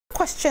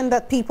question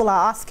that people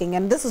are asking,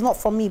 and this is not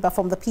from me, but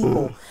from the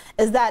people,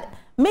 is that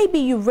maybe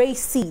you raise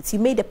seeds, you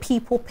made the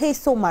people pay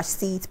so much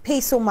seeds,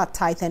 pay so much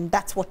tithe, and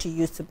that's what you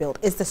used to build.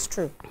 Is this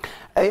true?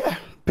 Yeah,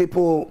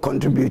 people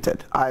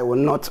contributed. I will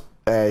not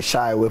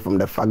shy away from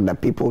the fact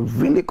that people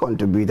really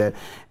contributed,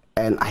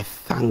 and I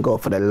thank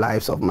God for the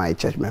lives of my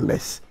church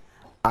members.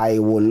 I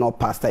will not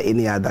pastor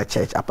any other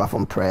church apart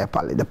from Prayer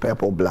Palace, the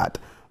Purple Blood.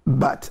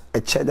 But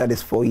a church that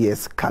is 4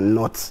 years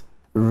cannot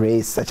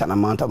raise such an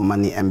amount of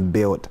money and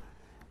build.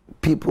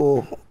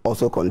 People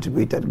also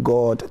contributed.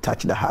 God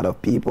touched the heart of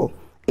people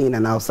in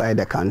and outside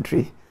the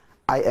country.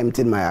 I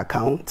emptied my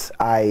account.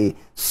 I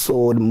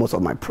sold most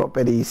of my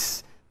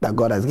properties that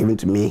God has given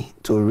to me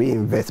to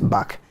reinvest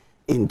back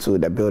into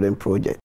the building project.